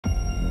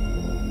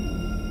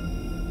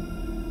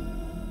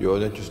You're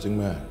an interesting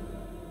man,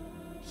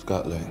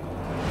 Scott Lang.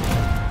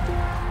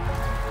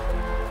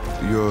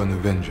 You're an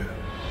Avenger.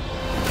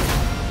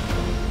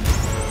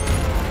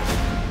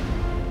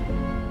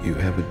 You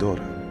have a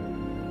daughter.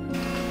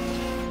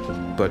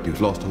 But you've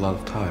lost a lot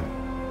of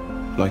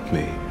time, like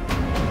me.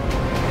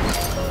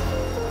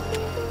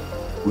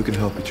 We can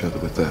help each other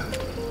with that.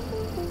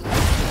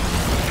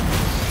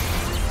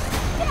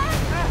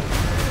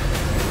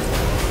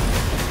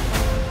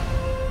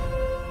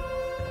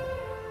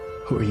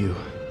 Who are you?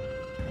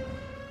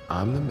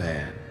 I'm the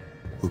man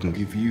who can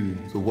give you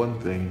the one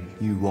thing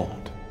you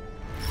want.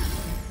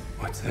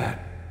 What's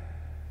that?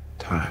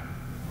 Time.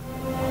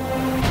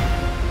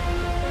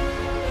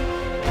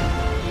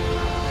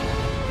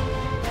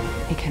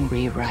 He can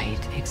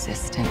rewrite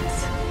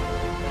existence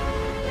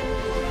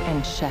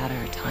and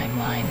shatter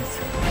timelines.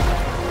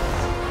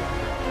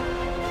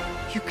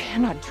 You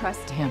cannot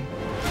trust him.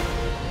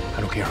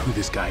 I don't care who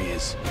this guy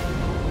is.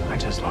 I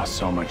just lost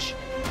so much.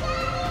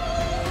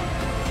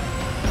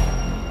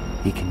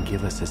 He can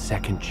give us a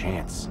second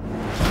chance.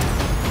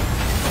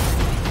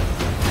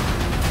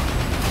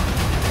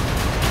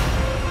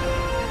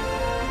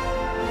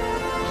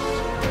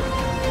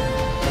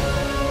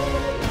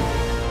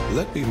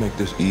 Let me make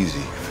this easy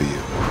for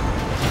you.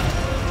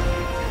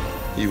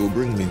 You will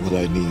bring me what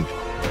I need,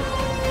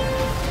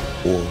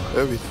 or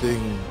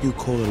everything you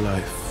call a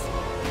life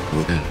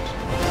will end.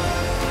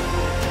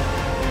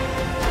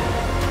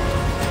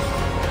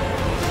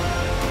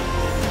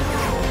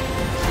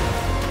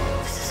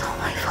 This is all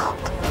my fault.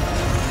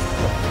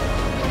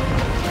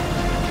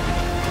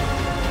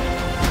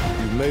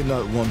 You may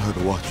not want her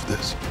to watch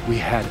this. We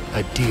had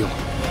a deal.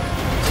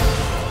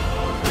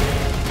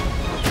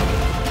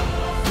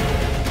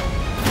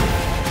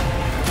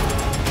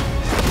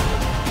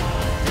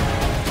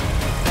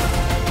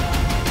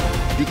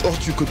 You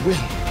thought you could win.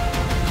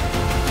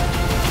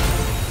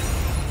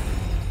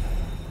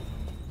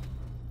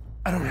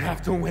 I don't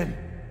have to win.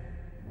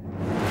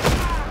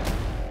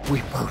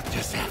 We both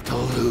just have to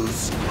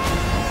lose.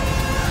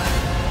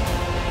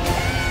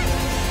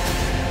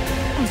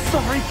 I'm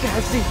sorry,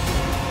 Cassie.